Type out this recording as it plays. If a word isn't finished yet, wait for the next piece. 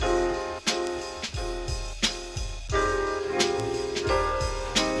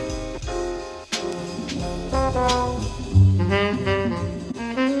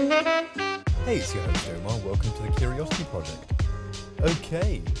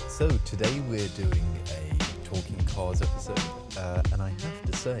So today we're doing a Talking Cars episode, and I have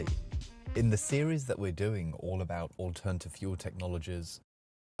to say, in the series that we're doing all about alternative fuel technologies,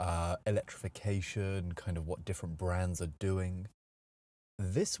 electrification, kind of what different brands are doing,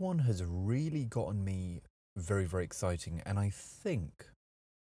 this one has really gotten me very, very exciting, and I think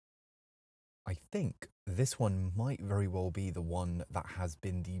this one might very well be the one that has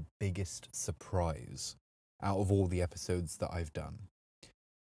been the biggest surprise out of all the episodes that I've done.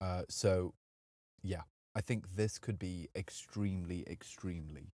 So yeah, I think this could be extremely,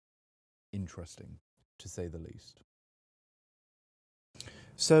 extremely interesting, to say the least.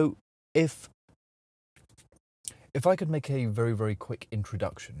 So, if if I could make a very, very quick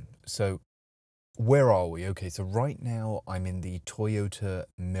introduction. So, where are we? Okay, so right now I'm in the Toyota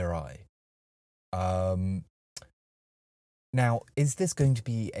Mirai. Um, Now, is this going to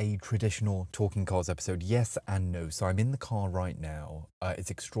be a traditional Talking Cars episode? Yes and no. So I'm in the car right now. It's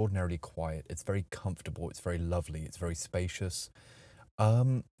extraordinarily quiet. It's very comfortable. It's very lovely. It's very spacious.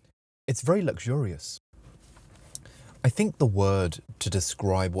 Um, it's very luxurious. I think the word to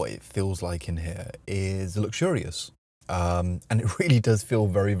describe what it feels like in here is luxurious. And it really does feel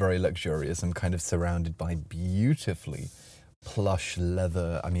very, very luxurious. I'm kind of surrounded by beautifully plush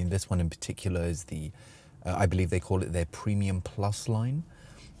leather. I mean, this one in particular is I believe they call it their Premium Plus line.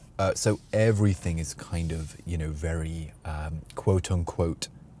 So everything is kind of, very quote unquote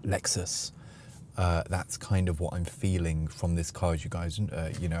Lexus. That's kind of what I'm feeling from this car, as you guys,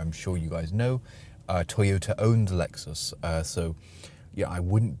 I'm sure you guys know. Toyota owns Lexus, so yeah, I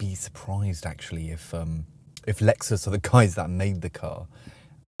wouldn't be surprised actually if Lexus are the guys that made the car.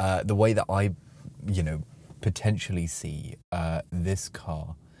 The way that I, potentially see this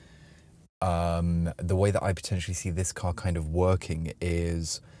car, the way that I potentially see this car kind of working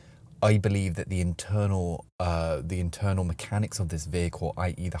is, I believe that the internal mechanics of this vehicle,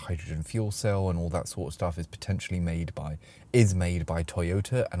 i.e., the hydrogen fuel cell and all that sort of stuff, is made by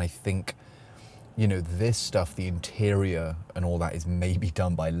Toyota, and I think, this stuff, the interior and all that, is maybe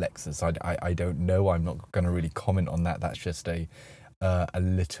done by Lexus. I don't know. I'm not going to really comment on that. That's just a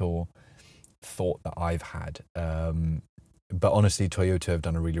little thought that I've had. But honestly, Toyota have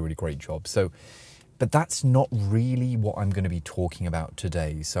done a really, really great job. So, but that's not really what I'm going to be talking about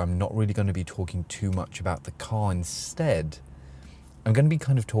today. So I'm not really going to be talking too much about the car. Instead, I'm going to be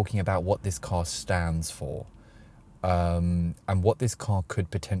kind of talking about what this car stands for, and what this car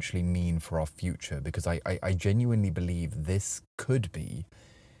could potentially mean for our future. Because I genuinely believe this could be,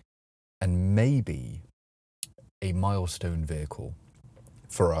 and maybe, a milestone vehicle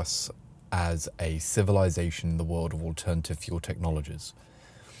for us as a civilization in the world of alternative fuel technologies.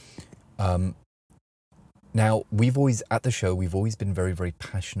 Now, we've always been very, very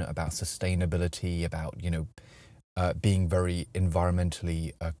passionate about sustainability, about, being very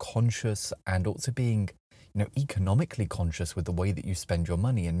environmentally conscious, and also being, economically conscious with the way that you spend your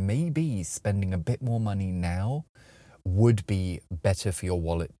money. And maybe spending a bit more money now would be better for your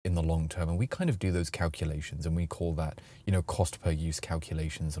wallet in the long term. And we kind of do those calculations, and we call that, cost per use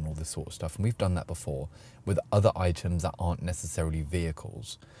calculations and all this sort of stuff. And we've done that before with other items that aren't necessarily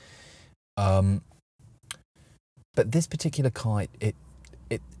vehicles. But this particular car,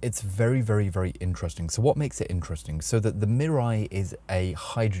 it's very, very, very interesting. So what makes it interesting? So that the Mirai is a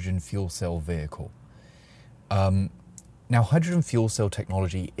hydrogen fuel cell vehicle. Now, hydrogen fuel cell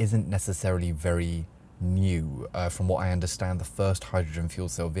technology isn't necessarily very new. From what I understand, the first hydrogen fuel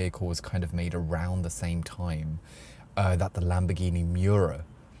cell vehicle was kind of made around the same time that the Lamborghini Miura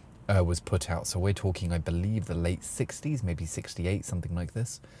was put out. So we're talking, I believe, the late 60s, maybe 68, something like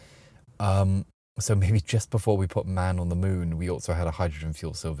this. So maybe just before we put man on the moon, we also had a hydrogen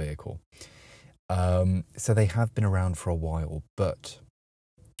fuel cell vehicle. So they have been around for a while, but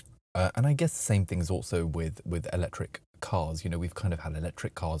and I guess the same thing is also with electric cars. We've kind of had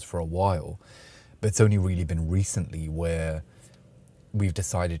electric cars for a while, but it's only really been recently where we've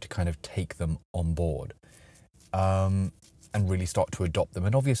decided to kind of take them on board, and really start to adopt them.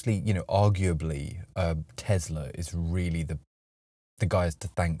 And obviously, arguably, Tesla is really the guys to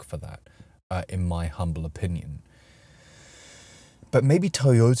thank for that, in my humble opinion. But maybe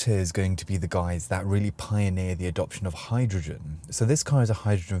Toyota is going to be the guys that really pioneer the adoption of hydrogen. So this car is a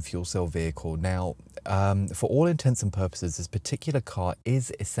hydrogen fuel cell vehicle. Now, for all intents and purposes, this particular car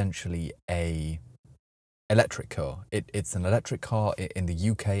is essentially a electric car. It's an electric car in the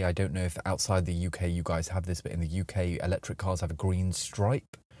UK. I don't know if outside the UK you guys have this, but in the UK, electric cars have a green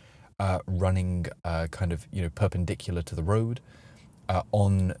stripe running kind of, perpendicular to the road.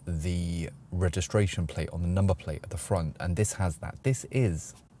 On the registration plate, on the number plate at the front, and this has that. This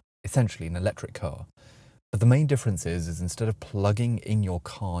is essentially an electric car. But the main difference is instead of plugging in your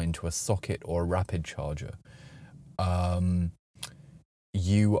car into a socket or a rapid charger, um,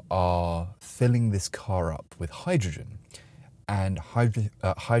 you are filling this car up with hydrogen. And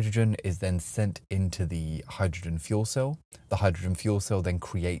hydrogen is then sent into the hydrogen fuel cell. The hydrogen fuel cell then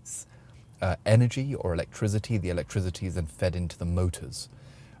creates energy or electricity. The electricity is then fed into the motors.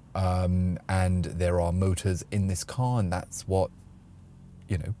 And there are motors in this car, and that's what,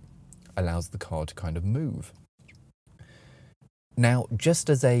 allows the car to kind of move. Now, just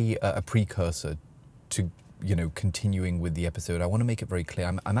as a precursor to, continuing with the episode, I want to make it very clear,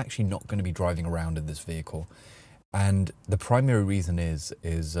 I'm actually not going to be driving around in this vehicle. And the primary reason is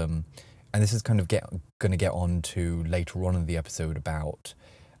and this is kind of going to get on to later on in the episode about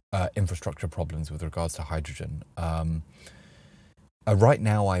infrastructure problems with regards to hydrogen. Right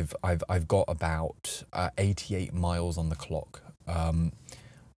now, I've got about 88 miles on the clock.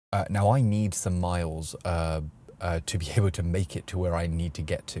 Now I need some miles to be able to make it to where I need to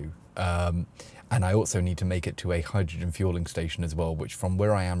get to. And I also need to make it to a hydrogen fueling station as well, which from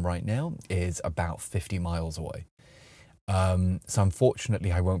where I am right now is about 50 miles away. So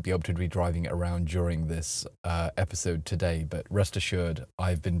unfortunately, I won't be able to be driving it around during this episode today, but rest assured,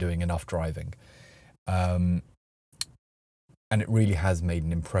 I've been doing enough driving. And it really has made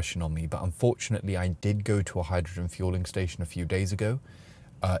an impression on me. But unfortunately, I did go to a hydrogen fueling station a few days ago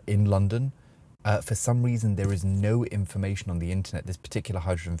in London. For some reason, there is no information on the internet. This particular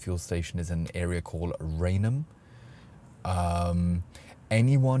hydrogen fuel station is in an area called Rainham.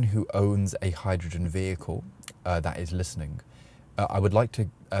 Anyone who owns a hydrogen vehicle that is listening, I would like to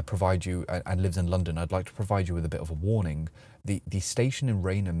provide you, and lives in London, I'd like to provide you with a bit of a warning. The station in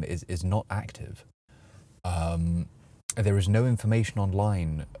Rainham is not active. There is no information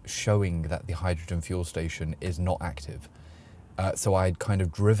online showing that the hydrogen fuel station is not active. So I'd kind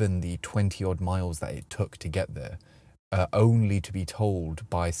of driven the 20 odd miles that it took to get there, only to be told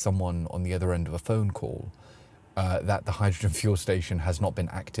by someone on the other end of a phone call that the hydrogen fuel station has not been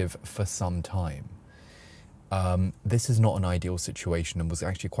active for some time. This is not an ideal situation and was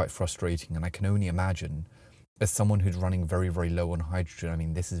actually quite frustrating, and I can only imagine, as someone who's running very, very low on hydrogen, I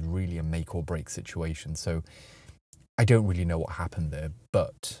mean, this is really a make or break situation. So I don't really know what happened there,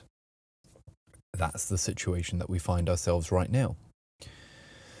 but that's the situation that we find ourselves right now.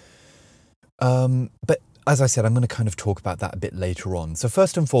 But as I said, I'm going to kind of talk about that a bit later on. So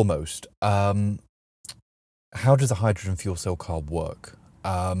first and foremost, how does a hydrogen fuel cell car work?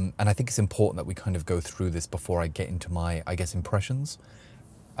 And I think it's important that we kind of go through this before I get into my, I guess, impressions,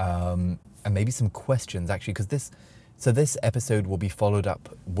 and maybe some questions actually, because this episode will be followed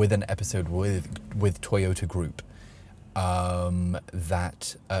up with an episode with Toyota Group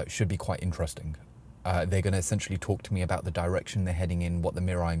that should be quite interesting. They're going to essentially talk to me about the direction they're heading in, what the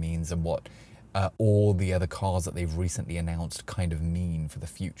Mirai means, and what all the other cars that they've recently announced kind of mean for the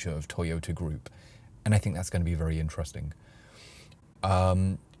future of Toyota Group. And I think that's going to be very interesting.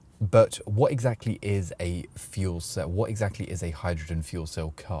 But what exactly is a fuel cell? What exactly is a hydrogen fuel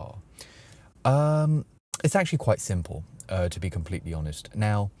cell car? It's actually quite simple, to be completely honest.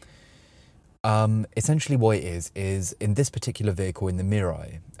 Now, essentially what it is in this particular vehicle, in the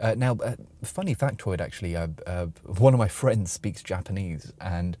Mirai. Now, funny factoid actually, one of my friends speaks Japanese,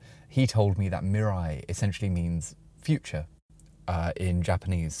 and he told me that Mirai essentially means future in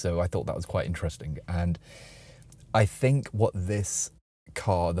Japanese. So I thought that was quite interesting. And I think what this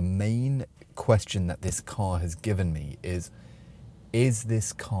car, the main question that this car has given me is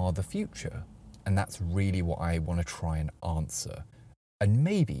this car the future? And that's really what I want to try and answer. And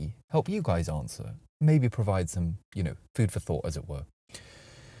maybe help you guys answer, maybe provide some, food for thought, as it were.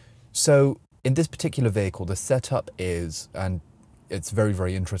 So in this particular vehicle, the setup is, and it's very,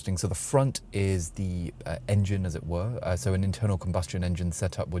 very interesting. So the front is the engine, as it were. So an internal combustion engine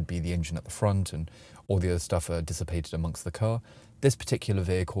setup would be the engine at the front, and all the other stuff dissipated amongst the car. This particular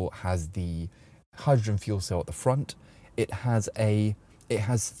vehicle has the hydrogen fuel cell at the front. It has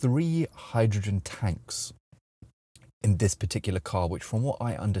 3 hydrogen tanks in this particular car, which from what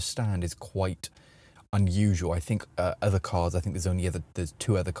I understand is quite unusual. I think other cars, there's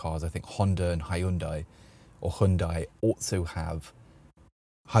 2 other cars, I think Honda and Hyundai also have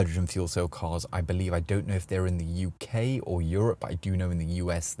hydrogen fuel cell cars. I believe, I don't know if they're in the UK or Europe, but I do know in the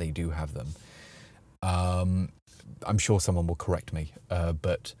US they do have them. I'm sure someone will correct me,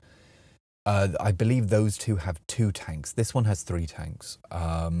 but I believe those 2 have 2 tanks. This one has 3 tanks.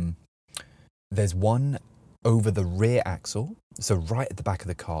 There's one over the rear axle, so right at the back of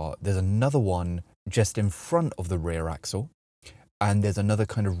the car. There's another one just in front of the rear axle, and there's another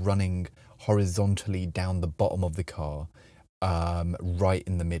kind of running horizontally down the bottom of the car. right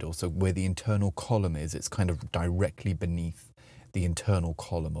in the middle. So where the internal column is, it's kind of directly beneath the internal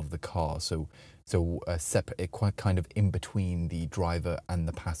column of the car. So separate, quite kind of in between the driver and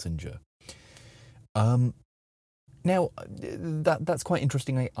the passenger. Um, Now, that's quite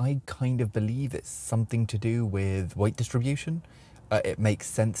interesting. I kind of believe it's something to do with weight distribution. It makes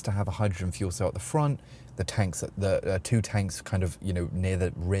sense to have a hydrogen fuel cell at the front, the tanks, the two tanks kind of, near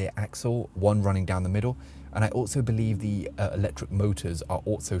the rear axle, one running down the middle. And I also believe the electric motors are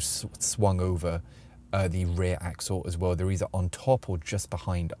also swung over the rear axle as well. They're either on top or just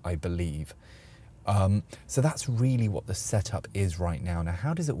behind, I believe. So that's really what the setup is right now. Now,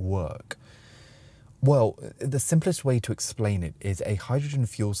 how does it work? Well, the simplest way to explain it is a hydrogen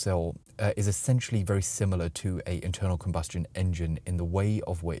fuel cell is essentially very similar to an internal combustion engine in the way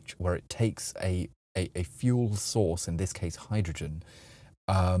of which, where it takes a fuel source, in this case hydrogen,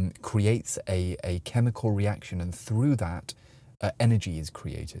 creates a chemical reaction, and through that, energy is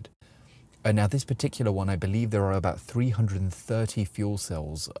created. Now, this particular one, I believe there are about 330 fuel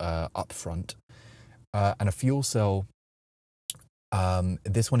cells up front, and a fuel cell.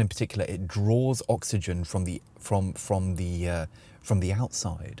 This one in particular, it draws oxygen from the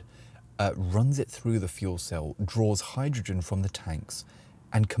outside, runs it through the fuel cell, draws hydrogen from the tanks,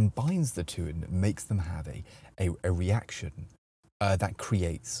 and combines the two and makes them have a reaction that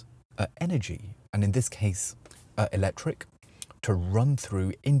creates energy, and in this case, electric, to run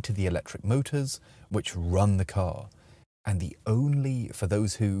through into the electric motors, which run the car. And for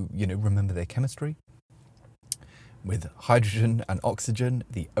those who remember their chemistry, with hydrogen and oxygen,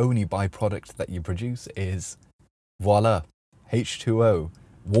 the only byproduct that you produce is, voila, H2O,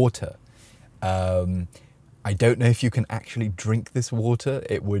 water. I don't know if you can actually drink this water.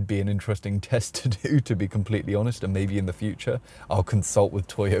 It would be an interesting test to do, to be completely honest, and maybe in the future I'll consult with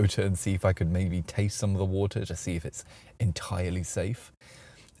Toyota and see if I could maybe taste some of the water to see if it's entirely safe.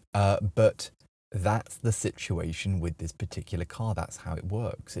 But that's the situation with this particular car. That's how it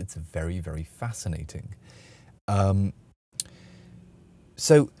works. It's very, very fascinating.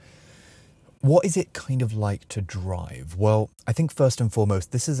 So what is it kind of like to drive? Well, I think first and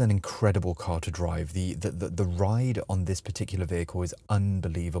foremost, this is an incredible car to drive. The ride on this particular vehicle is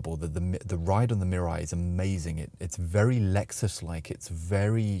unbelievable. The ride on the Mirai is amazing. It's very Lexus-like. It's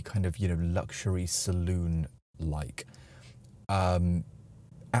very kind of, luxury saloon-like.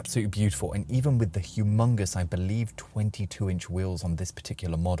 Absolutely beautiful. And even with the humongous, I believe, 22-inch wheels on this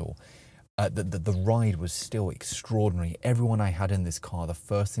particular model, the ride was still extraordinary. Everyone I had in this car, the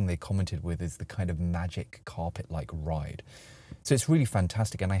first thing they commented with is the kind of magic carpet-like ride. So it's really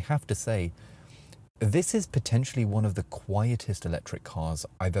fantastic. And I have to say, this is potentially one of the quietest electric cars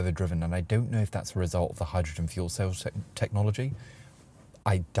I've ever driven. And I don't know if that's a result of the hydrogen fuel cell technology.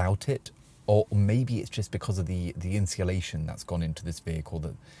 I doubt it. Or maybe it's just because of the insulation that's gone into this vehicle,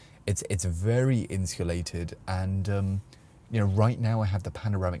 that it's very insulated. And right now I have the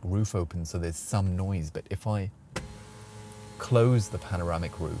panoramic roof open, so there's some noise, but if I close the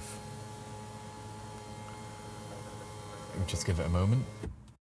panoramic roof, just give it a moment.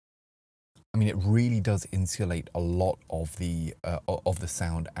 I mean, it really does insulate a lot of the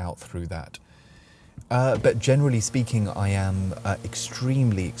sound out through that. But generally speaking, I am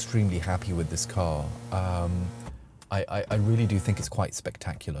extremely, extremely happy with this car. I really do think it's quite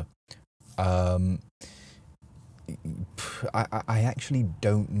spectacular. I actually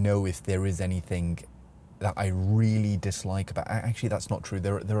don't know if there is anything that I really dislike about. Actually, that's not true.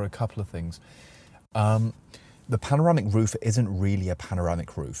 There are a couple of things. The panoramic roof isn't really a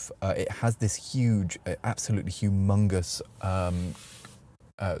panoramic roof. It has this huge, absolutely humongous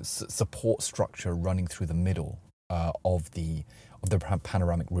support structure running through the middle of the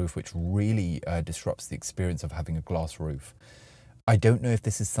panoramic roof, which really disrupts the experience of having a glass roof. I don't know if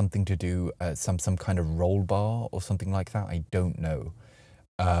this is something to do some kind of roll bar or something like that. I don't know.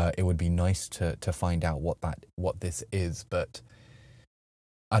 It would be nice to find out what this is, but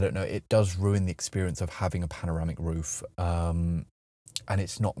I don't know. It does ruin the experience of having a panoramic roof, and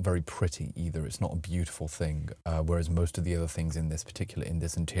it's not very pretty either. It's not a beautiful thing, whereas most of the other things in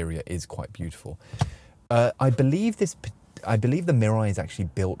this interior is quite beautiful. I believe the Mirai is actually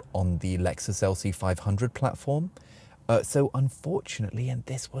built on the Lexus LC500 platform. So unfortunately, and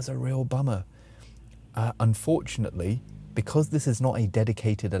this was a real bummer, unfortunately, because this is not a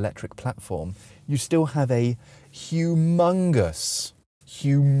dedicated electric platform, you still have a humongous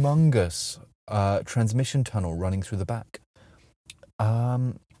transmission tunnel running through the back.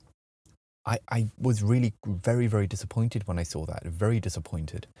 I was really very, very disappointed when I saw that. Very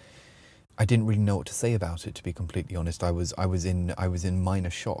disappointed. I didn't really know what to say about it, to be completely honest. I was in minor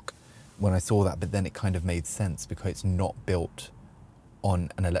shock. when I saw that, but then it kind of made sense because it's not built on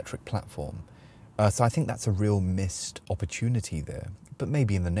an electric platform. So I think that's a real missed opportunity there, but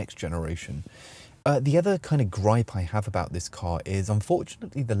maybe in the next generation. The other kind of gripe I have about this car is,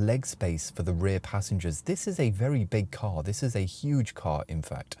 unfortunately, the leg space for the rear passengers. This is a very big car. This is a huge car, in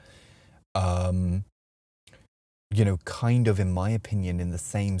fact. You know, kind of, in my opinion, in the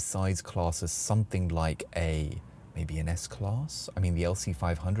same size class as something like maybe an S-Class. I mean, the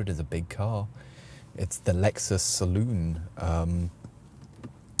LC500 is a big car. It's the Lexus saloon,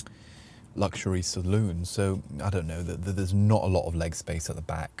 luxury saloon. So I don't know, there's not a lot of leg space at the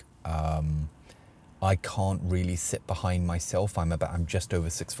back. I can't really sit behind myself. I'm just over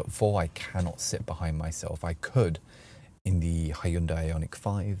 6'4". I cannot sit behind myself. I could in the Hyundai Ioniq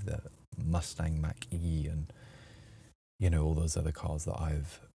 5, the Mustang Mach-E, and you know, all those other cars that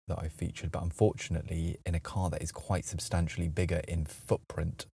I've featured. But unfortunately, in a car that is quite substantially bigger in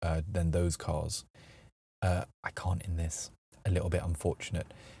footprint than those cars, I can't in this. A little bit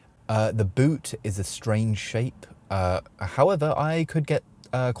unfortunate. The boot is a strange shape. However, I could get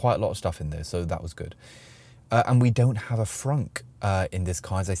quite a lot of stuff in there, so that was good. And we don't have a frunk in this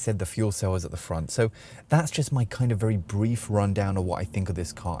car. As I said, the fuel cell is at the front. So that's just my kind of very brief rundown of what I think of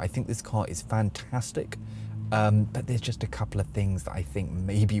this car. I think this car is fantastic. But there's just a couple of things that I think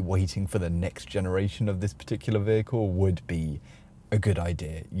maybe waiting for the next generation of this particular vehicle would be a good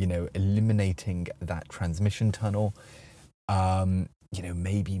idea. You know, eliminating that transmission tunnel, you know,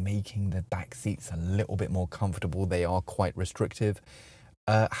 maybe making the back seats a little bit more comfortable. They are quite restrictive.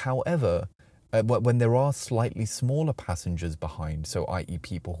 However, when there are slightly smaller passengers behind, so i.e.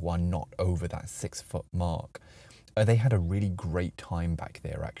 people who are not over that 6 foot mark, they had a really great time back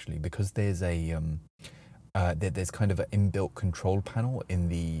there, actually, because there's there's kind of an inbuilt control panel in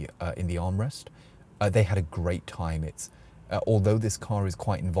the armrest. They had a great time. It's although this car is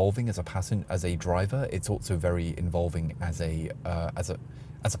quite involving as a driver, it's also very involving as a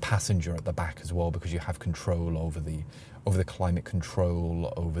passenger at the back as well, because you have control over the climate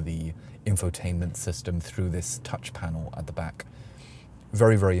control, over the infotainment system through this touch panel at the back.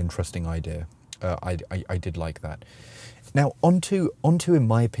 Very, very interesting idea. I did like that. Now, onto, in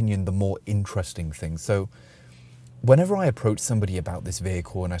my opinion, the more interesting thing. So whenever I approach somebody about this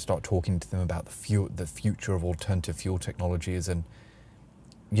vehicle and I start talking to them about the future of alternative fuel technologies and,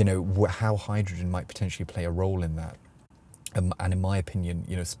 you know, how hydrogen might potentially play a role in that, and in my opinion,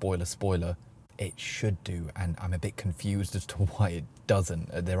 you know, spoiler, it should do, and I'm a bit confused as to why it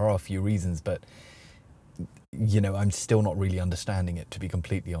doesn't. There are a few reasons, but you know, I'm still not really understanding it, to be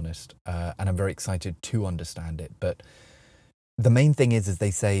completely honest, and I'm very excited to understand it. But the main thing is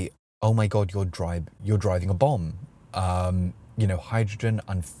they say, oh my God, you're driving a bomb. You know, hydrogen,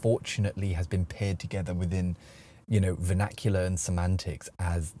 unfortunately, has been paired together within, you know, vernacular and semantics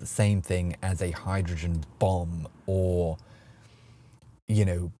as the same thing as a hydrogen bomb, or, you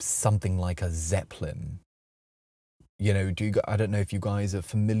know, something like a Zeppelin. You know, I don't know if you guys are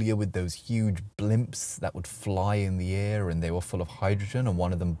familiar with those huge blimps that would fly in the air and they were full of hydrogen and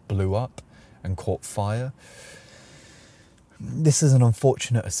one of them blew up and caught fire. This is an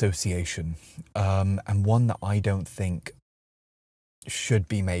unfortunate association, and one that I don't think should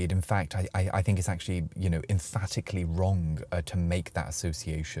be made. In fact, I think it's actually, you know, emphatically wrong to make that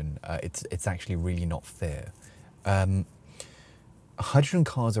association. It's actually really not fair. Hydrogen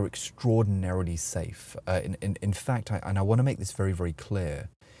cars are extraordinarily safe. In fact, I want to make this very, very clear.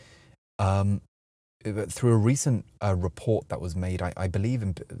 Through a recent report that was made, I believe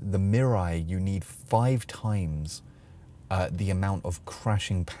in the Mirai, you need 5 times the amount of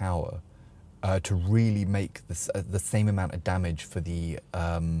crashing power to really make the same amount of damage for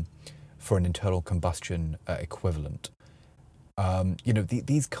for an internal combustion equivalent. You know,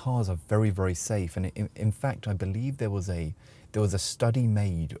 these cars are very, very safe, and in fact, I believe there was a study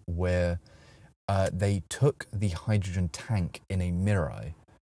made where they took the hydrogen tank in a Mirai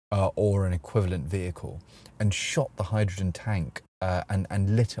or an equivalent vehicle and shot the hydrogen tank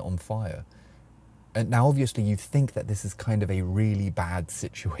and lit it on fire. And now, obviously, you think that this is kind of a really bad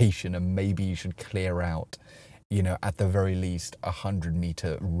situation and maybe you should clear out, you know, at the very least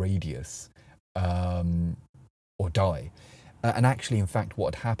 100-meter radius or die. And actually, in fact,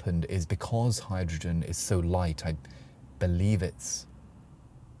 what had happened is, because hydrogen is so light, I believe it's,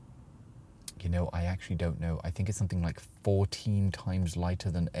 you know, I actually don't know. I think it's something like 14 times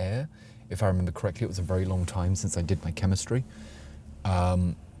lighter than air. If I remember correctly, it was a very long time since I did my chemistry.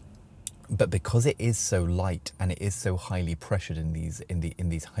 But because it is so light and it is so highly pressured in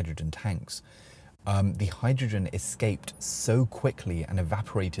these hydrogen tanks, the hydrogen escaped so quickly and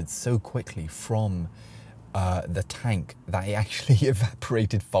evaporated so quickly from the tank, that it actually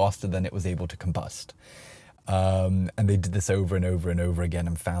evaporated faster than it was able to combust. And they did this over and over and over again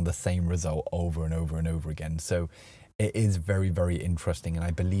and found the same result over and over and over again. So it is very, very interesting. And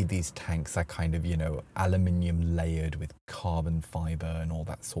I believe these tanks are kind of, aluminium layered with carbon fiber and all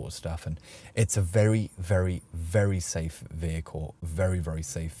that sort of stuff. And it's a very, very, very safe vehicle. Very, very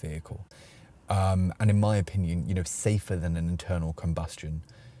safe vehicle. And in my opinion, safer than an internal combustion.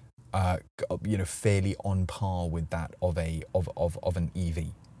 Fairly on par with that of an EV,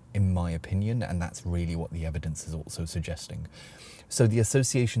 in my opinion, and that's really what the evidence is also suggesting. So the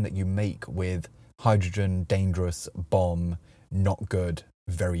association that you make with hydrogen, dangerous, bomb, not good,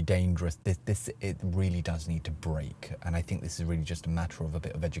 very dangerous, it really does need to break. And I think this is really just a matter of a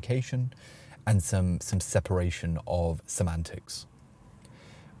bit of education and some separation of semantics.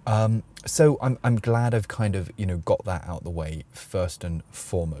 So I'm glad I've kind of, got that out the way first and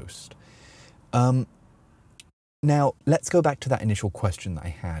foremost. Now, let's go back to that initial question that I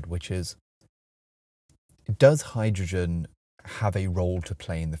had, which is, does hydrogen have a role to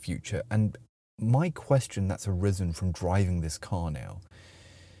play in the future? And my question that's arisen from driving this car now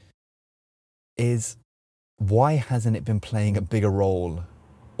is, why hasn't it been playing a bigger role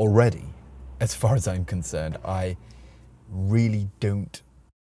already, as far as I'm concerned? I really don't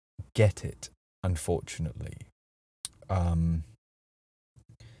get it, unfortunately.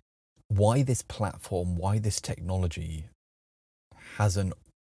 Why this platform, why this technology hasn't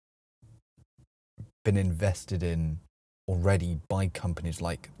been invested in already by companies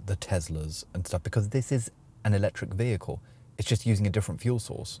like the Teslas and stuff, because this is an electric vehicle. It's just using a different fuel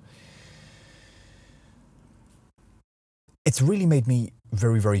source. It's really made me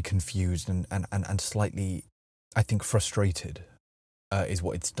very, very confused and slightly, I think, frustrated, is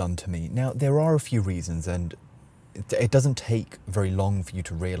what it's done to me. Now, there are a few reasons, and it doesn't take very long for you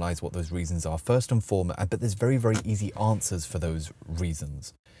to realize what those reasons are. First and foremost, but there's very, very easy answers for those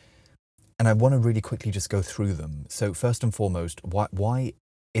reasons. And I want to really quickly just go through them. So first and foremost, why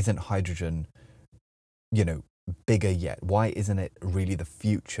isn't hydrogen, bigger yet? Why isn't it really the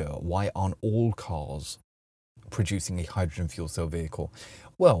future? Why aren't all cars producing a hydrogen fuel cell vehicle?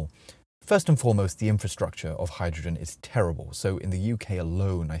 Well, first and foremost, the infrastructure of hydrogen is terrible. So in the UK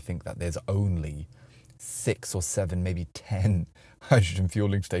alone, I think that there's only 6 or 7, maybe 10 hydrogen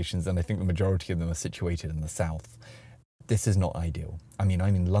fueling stations, and I think the majority of them are situated in the south. This is not ideal. I mean,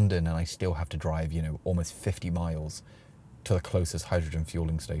 I'm in London and I still have to drive, almost 50 miles to the closest hydrogen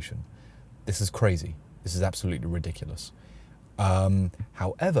fueling station. This is crazy. This is absolutely ridiculous.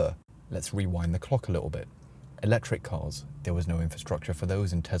 However, let's rewind the clock a little bit. Electric cars, there was no infrastructure for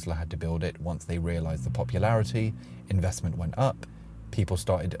those, and Tesla had to build it. Once they realized the popularity, investment went up. People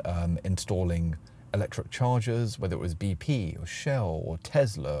started installing electric chargers, whether it was BP or Shell or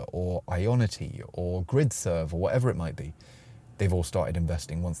Tesla or Ionity or GridServe or whatever it might be. They've all started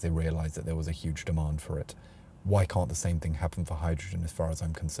investing once they realized that there was a huge demand for it. Why can't the same thing happen for hydrogen, as far as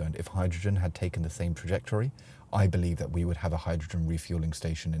I'm concerned? If hydrogen had taken the same trajectory, I believe that we would have a hydrogen refueling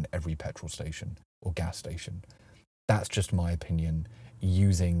station in every petrol station or gas station. That's just my opinion,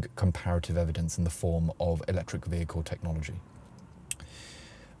 using comparative evidence in the form of electric vehicle technology.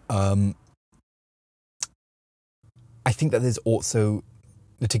 I think that there's also,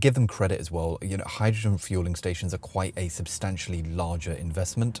 to give them credit as well, hydrogen fueling stations are quite a substantially larger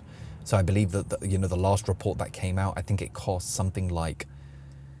investment. So I believe that the last report that came out, I think it cost something like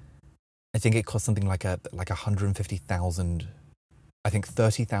 $150,000, I think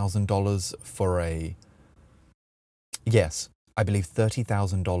 $30,000 for a, yes, I believe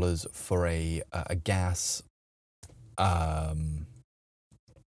 $30,000 for a gas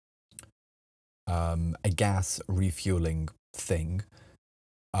refueling thing.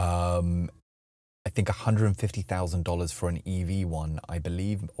 I think $150,000 for an EV one, I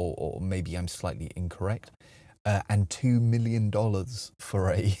believe, or maybe I'm slightly incorrect, and $2 million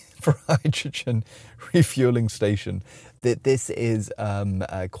for a hydrogen refueling station. This is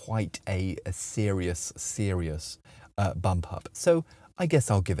quite a serious bump up. So I guess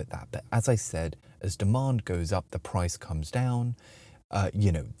I'll give it that. But as I said, as demand goes up, the price comes down.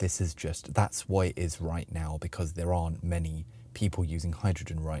 That's why it is right now, because there aren't many people using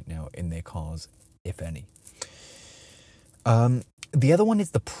hydrogen right now in their cars, if any. The other one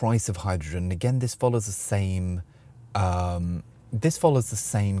is the price of hydrogen. Again, this follows the same kind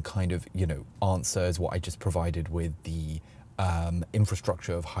of, answer as what I just provided with the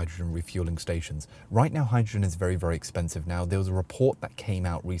infrastructure of hydrogen refueling stations. Right now, hydrogen is very, very expensive. Now, there was a report that came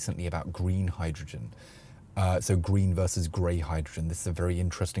out recently about green hydrogen. So green versus grey hydrogen. This is a very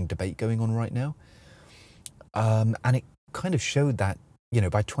interesting debate going on right now. And it kind of showed that,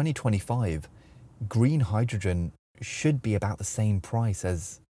 by 2025, green hydrogen should be about the same price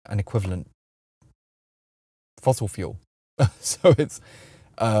as an equivalent fossil fuel. So it's,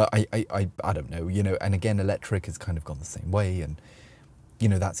 I don't know, and again, electric has kind of gone the same way, and,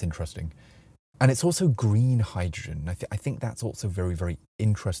 that's interesting. And it's also green hydrogen. I think that's also very, very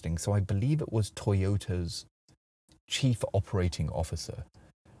interesting. So I believe it was Toyota's chief operating officer.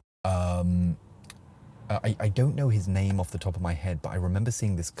 I don't know his name off the top of my head, but I remember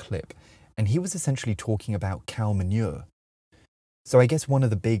seeing this clip, and he was essentially talking about cow manure. So I guess one of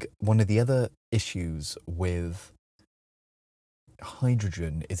the other issues with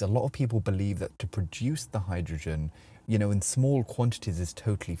hydrogen is a lot of people believe that to produce the hydrogen, in small quantities is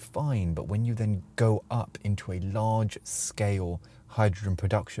totally fine, but when you then go up into a large scale hydrogen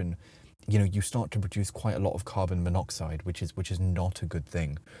production, you start to produce quite a lot of carbon monoxide, which is not a good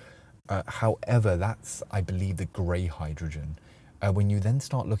thing. However, that's, I believe, the grey hydrogen. When you then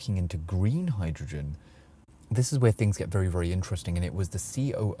start looking into green hydrogen, this is where things get very, very interesting. And it was the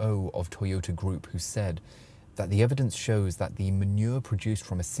COO of Toyota Group who said that the evidence shows that the manure produced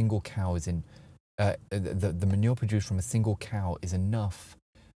from a single cow the manure produced from a single cow is enough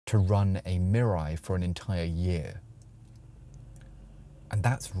to run a Mirai for an entire year. And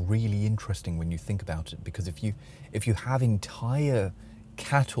that's really interesting when you think about it, because if you have entire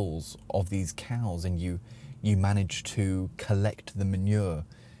cattles of these cows and you manage to collect the manure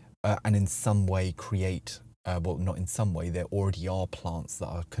and in some way create, well, not in some way, there already are plants that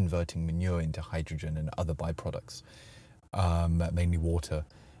are converting manure into hydrogen and other byproducts, mainly water.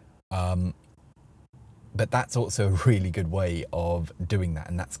 But that's also a really good way of doing that,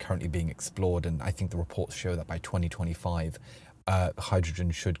 and that's currently being explored. And I think the reports show that by 2025,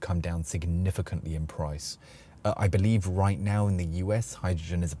 hydrogen should come down significantly in price. I believe right now in the US,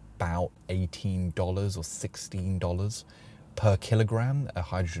 hydrogen is about $18 or $16 per kilogram.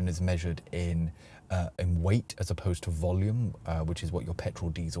 Hydrogen is measured in weight as opposed to volume, which is what your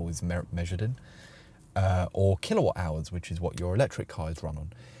petrol diesel is measured in, or kilowatt hours, which is what your electric cars run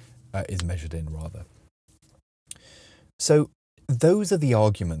on, is measured in rather. So those are the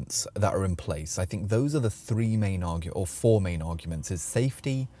arguments that are in place. I think those are the four main arguments: is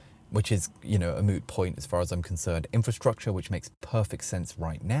safety, which is, a moot point as far as I'm concerned; infrastructure, which makes perfect sense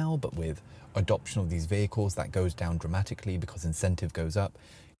right now, but with adoption of these vehicles, that goes down dramatically because incentive goes up.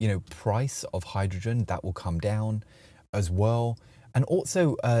 Price of hydrogen, that will come down as well. And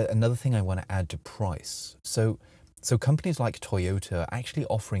also another thing I want to add to price. So companies like Toyota are actually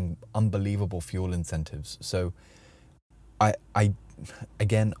offering unbelievable fuel incentives. So I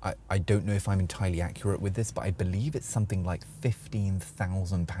don't know if I'm entirely accurate with this, but I believe it's something like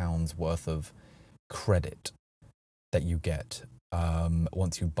 £15,000 worth of credit that you get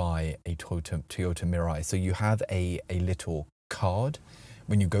once you buy a Toyota Mirai. So you have a little card.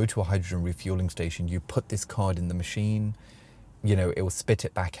 When you go to a hydrogen refueling station, you put this card in the machine, it will spit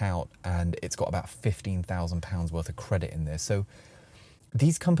it back out, and it's got about £15,000 worth of credit in there. So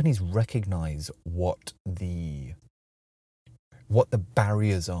these companies recognize what the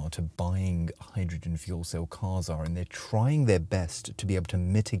barriers are to buying hydrogen fuel cell cars are, and they're trying their best to be able to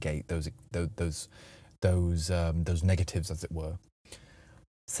mitigate those negatives, as it were.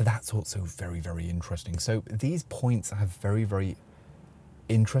 So that's also very, very interesting. So these points have very, very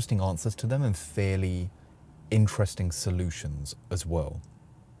interesting answers to them and fairly interesting solutions as well.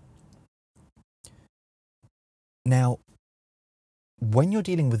 Now, when you're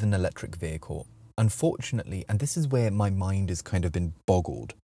dealing with an electric vehicle, unfortunately, and this is where my mind has kind of been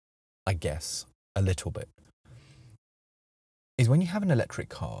boggled, I guess, a little bit, is when you have an electric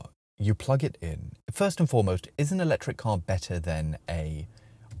car, you plug it in. First and foremost, is an electric car better than a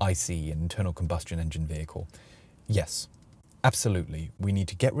ICE, an internal combustion engine vehicle? Yes, absolutely. We need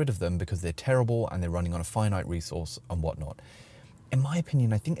to get rid of them because they're terrible and they're running on a finite resource and whatnot. In my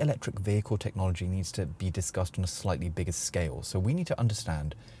opinion, I think electric vehicle technology needs to be discussed on a slightly bigger scale. So we need to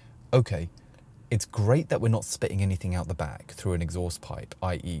understand, okay, it's great that we're not spitting anything out the back through an exhaust pipe,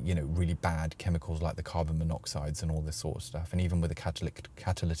 i.e., really bad chemicals like the carbon monoxides and all this sort of stuff. And even with a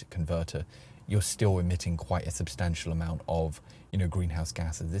catalytic converter, you're still emitting quite a substantial amount of, greenhouse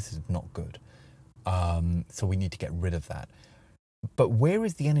gases. This is not good. So we need to get rid of that. But where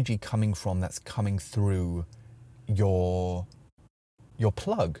is the energy coming from that's coming through your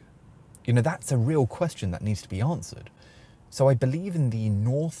plug? That's a real question that needs to be answered. So I believe in the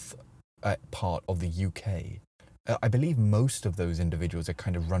north part of the UK, I believe most of those individuals are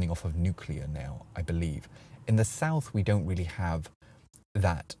kind of running off of nuclear now, I believe. In the south, we don't really have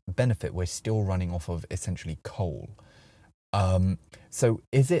that benefit. We're still running off of essentially coal. Um, so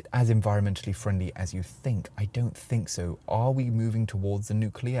is it as environmentally friendly as you think? I don't think so. Are we moving towards the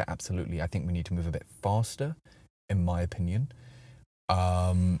nuclear? Absolutely. I think we need to move a bit faster, in my opinion.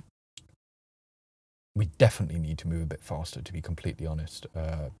 Um, we definitely need to move a bit faster, to be completely honest.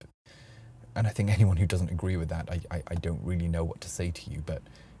 And I think anyone who doesn't agree with that, I don't really know what to say to you. But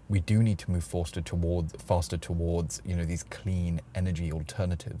we do need to move faster towards these clean energy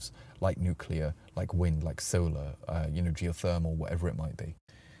alternatives like nuclear, like wind, like solar, geothermal, whatever it might be.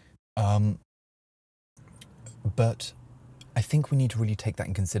 Um, but I think we need to really take that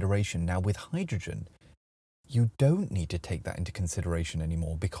in consideration. Now, with hydrogen, you don't need to take that into consideration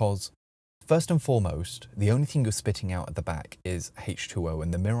anymore because, first and foremost, the only thing you're spitting out at the back is H2O.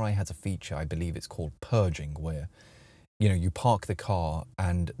 And the Mirai has a feature, I believe it's called purging, where you park the car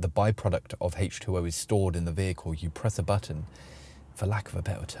and the byproduct of H2O is stored in the vehicle. You press a button, for lack of a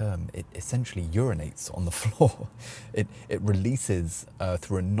better term, it essentially urinates on the floor. It releases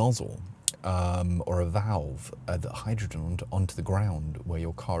through a nozzle or a valve the hydrogen onto the ground where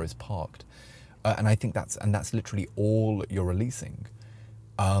your car is parked. And I think that's literally all you're releasing.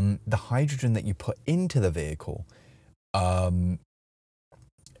 The hydrogen that you put into the vehicle,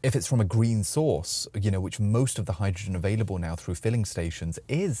 if it's from a green source, which most of the hydrogen available now through filling stations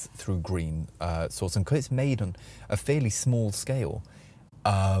is through green source, and because it's made on a fairly small scale,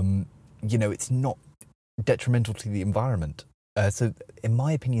 it's not detrimental to the environment. So in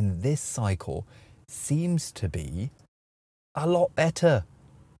my opinion, this cycle seems to be a lot better.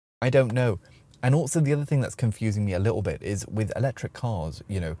 I don't know. And also the other thing that's confusing me a little bit is with electric cars,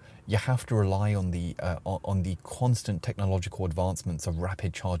 you have to rely on the constant technological advancements of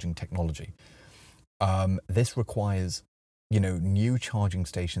rapid charging technology. This requires, new charging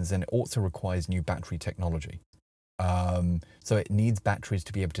stations, and it also requires new battery technology. So it needs batteries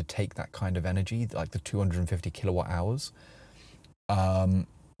to be able to take that kind of energy, like the 250 kilowatt hours.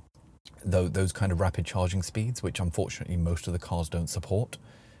 Those kind of rapid charging speeds, which unfortunately most of the cars don't support.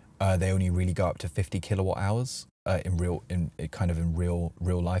 They only really go up to 50 kilowatt hours in real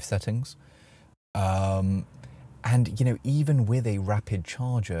life settings. And even with a rapid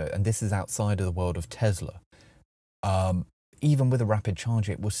charger, and this is outside of the world of Tesla, even with a rapid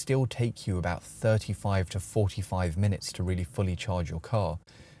charger, it will still take you about 35 to 45 minutes to really fully charge your car.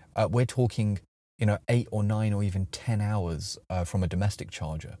 We're talking, 8 or 9 or even 10 hours from a domestic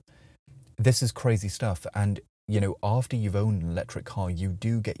charger. This is crazy stuff. And after you've owned an electric car, you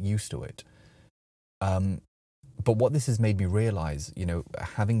do get used to it. But what this has made me realize,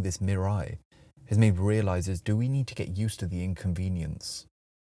 having this Mirai has made me realize is, do we need to get used to the inconvenience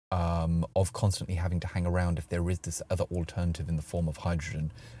of constantly having to hang around if there is this other alternative in the form of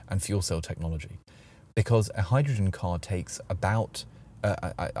hydrogen and fuel cell technology? Because a hydrogen car takes about,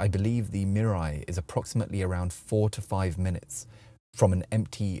 I believe the Mirai is approximately around 4 to 5 minutes from an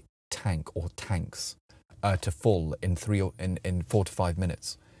empty tank or tanks to full in 4 to 5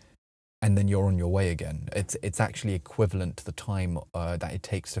 minutes, and then you're on your way again. It's actually equivalent to the time that it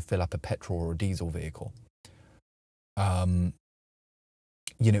takes to fill up a petrol or a diesel vehicle.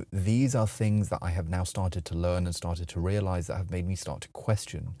 These are things that I have now started to learn and started to realize that have made me start to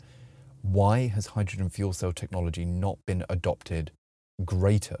question, why has hydrogen fuel cell technology not been adopted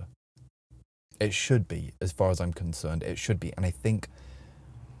greater? It should be, as far as I'm concerned, it should be. And I think,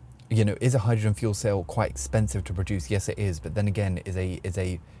 is a hydrogen fuel cell quite expensive to produce? Yes, it is. But then again, is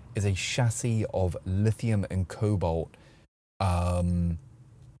a chassis of lithium and cobalt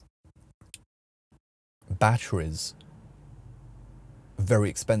batteries very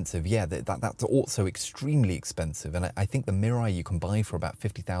expensive? Yeah, that's also extremely expensive. And I think the Mirai you can buy for about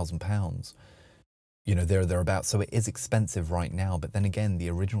 £50,000. Thereabouts. So it is expensive right now. But then again, the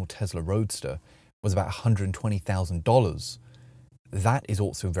original Tesla Roadster was about $120,000. That is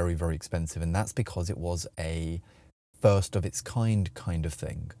also very, very expensive. And that's because it was a first of its kind of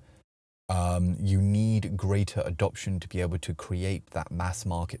thing. You need greater adoption to be able to create that mass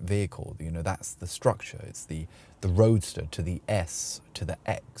market vehicle. That's the structure. It's the Roadster to the S, to the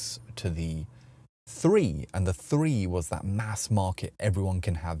X, to the 3. And the 3 was that mass market, everyone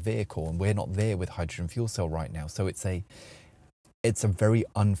can have vehicle. And we're not there with hydrogen fuel cell right now. So it's a very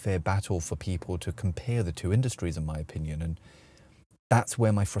unfair battle for people to compare the two industries, in my opinion. And that's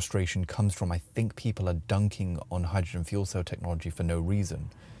where my frustration comes from. I think people are dunking on hydrogen fuel cell technology for no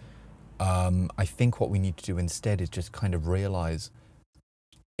reason. I think what we need to do instead is just kind of realize,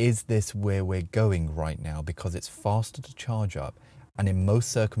 is this where we're going right now? Because it's faster to charge up, and in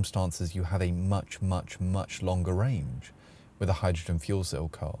most circumstances you have a much, much, much longer range with a hydrogen fuel cell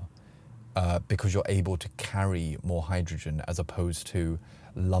car, because you're able to carry more hydrogen as opposed to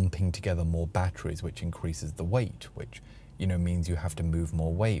lumping together more batteries, which increases the weight, which means you have to move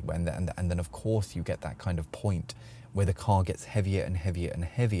more weight. And then, of course, you get that kind of point where the car gets heavier and heavier and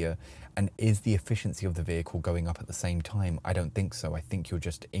heavier. And is the efficiency of the vehicle going up at the same time? I don't think so. I think you're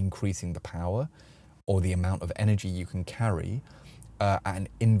just increasing the power or the amount of energy you can carry at an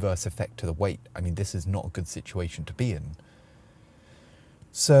inverse effect to the weight. I mean, this is not a good situation to be in.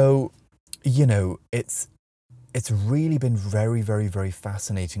 So, it's really been very, very, very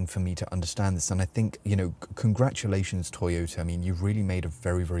fascinating for me to understand this. And I think, congratulations, Toyota. I mean, you've really made a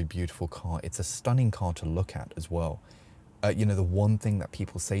very, very beautiful car. It's a stunning car to look at as well. The one thing that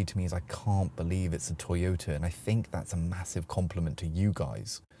people say to me is, I can't believe it's a Toyota. And I think that's a massive compliment to you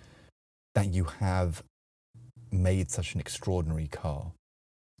guys, that you have made such an extraordinary car.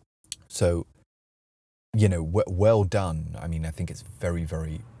 So, well done. I mean, I think it's very,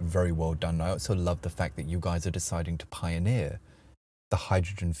 very, very well done. I also love the fact that you guys are deciding to pioneer the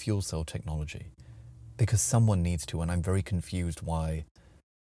hydrogen fuel cell technology, because someone needs to, and I'm very confused why,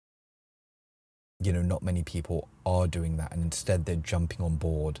 not many people are doing that, and instead they're jumping on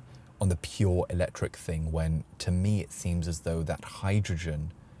board on the pure electric thing, when to me it seems as though that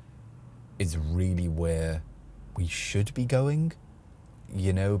hydrogen is really where we should be going,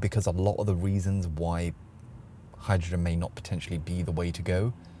 because a lot of the reasons why hydrogen may not potentially be the way to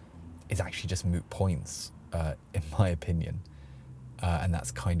go is actually just moot points, in my opinion. And that's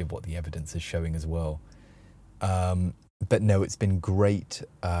kind of what the evidence is showing as well. But no, it's been great.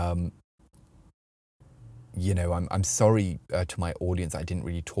 I'm sorry to my audience, I didn't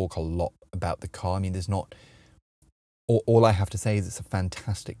really talk a lot about the car. I mean, there's not, all I have to say is it's a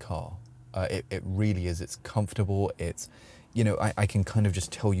fantastic car. It really is. It's comfortable. It's, I can kind of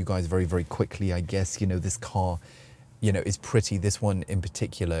just tell you guys very, very quickly, I guess, this car, is pretty. This one in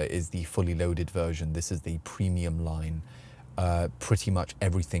particular is the fully loaded version. This is the premium line. Pretty much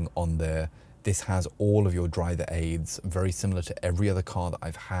everything on there. This has all of your driver aids, very similar to every other car that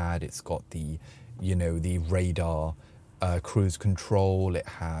I've had. It's got the, the radar, cruise control. It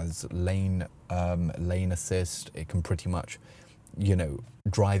has lane assist. It can pretty much,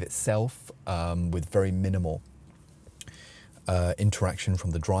 drive itself with very minimal interaction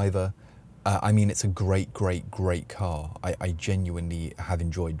from the driver. I mean, it's a great, great, great car. I genuinely have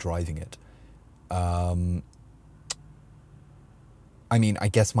enjoyed driving it. I mean, I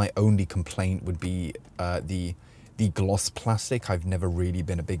guess my only complaint would be the gloss plastic. I've never really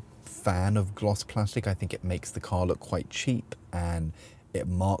been a big fan of gloss plastic. I think it makes the car look quite cheap and it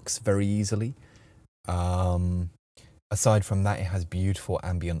marks very easily. Aside from that, it has beautiful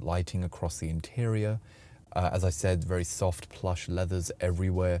ambient lighting across the interior. As I said, very soft plush leathers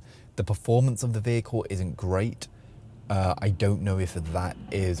everywhere. The performance of the vehicle isn't great. I don't know if that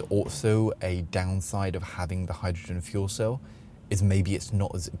is also a downside of having the hydrogen fuel cell, is maybe it's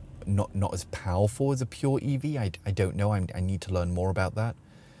not as powerful as a pure EV. I don't know. I need to learn more about that.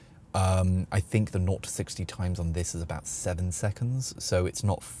 I think the 0 to 60 times on this is about 7 seconds, so it's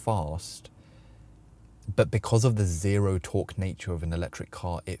not fast. But because of the zero torque nature of an electric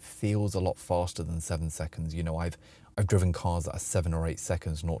car, it feels a lot faster than 7 seconds. I've driven cars that are 7 or 8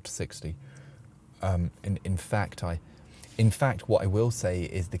 seconds, 0 to 60. In fact, what I will say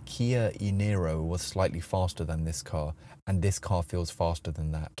is the Kia e-Niro was slightly faster than this car, and this car feels faster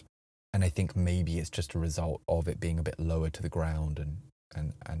than that. And I think maybe it's just a result of it being a bit lower to the ground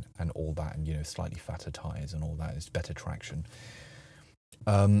and all that, and slightly fatter tires and all that. It's better traction.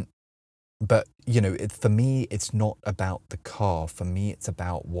 But for me, it's not about the car. For me, it's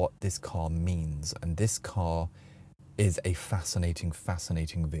about what this car means. And this car is a fascinating,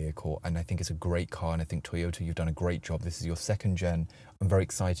 fascinating vehicle. And I think it's a great car. And I think Toyota, you've done a great job. This is your 2nd gen. I'm very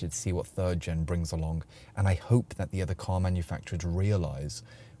excited to see what 3rd gen brings along. And I hope that the other car manufacturers realize,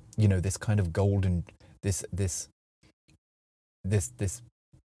 this kind of golden, this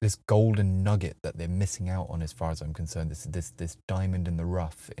golden nugget that they're missing out on, as far as I'm concerned, this diamond in the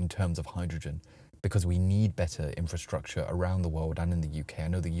rough in terms of hydrogen, because we need better infrastructure around the world and in the UK. I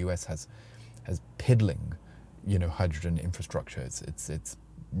know the US has piddling, hydrogen infrastructure. It's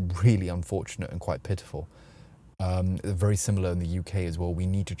really unfortunate and quite pitiful. Very similar in the UK as well. We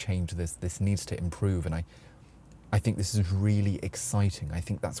need to change this. This needs to improve, and I think this is really exciting. I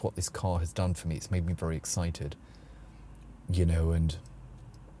think that's what this car has done for me. It's made me very excited, and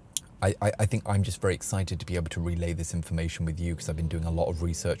I think I'm just very excited to be able to relay this information with you, because I've been doing a lot of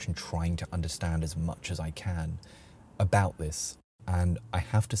research and trying to understand as much as I can about this. And I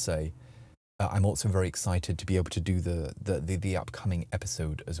have to say, I'm also very excited to be able to do the upcoming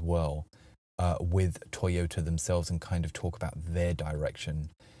episode as well with Toyota themselves and kind of talk about their direction.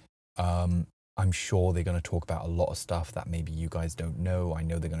 I'm sure they're going to talk about a lot of stuff that maybe you guys don't know. I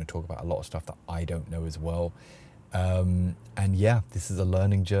know they're going to talk about a lot of stuff that I don't know as well. And yeah, this is a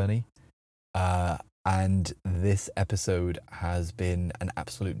learning journey. And this episode has been an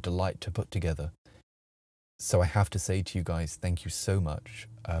absolute delight to put together. So I have to say to you guys, thank you so much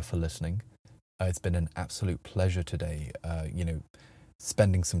for listening. It's been an absolute pleasure today,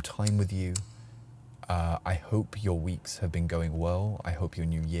 spending some time with you. I hope your weeks have been going well. I hope your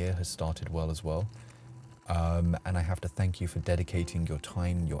new year has started well as well. And I have to thank you for dedicating your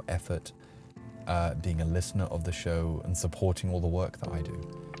time, your effort, being a listener of the show and supporting all the work that I do.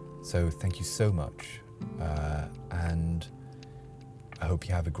 So thank you so much. And I hope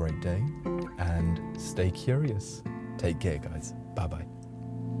you have a great day and stay curious. Take care, guys. Bye-bye.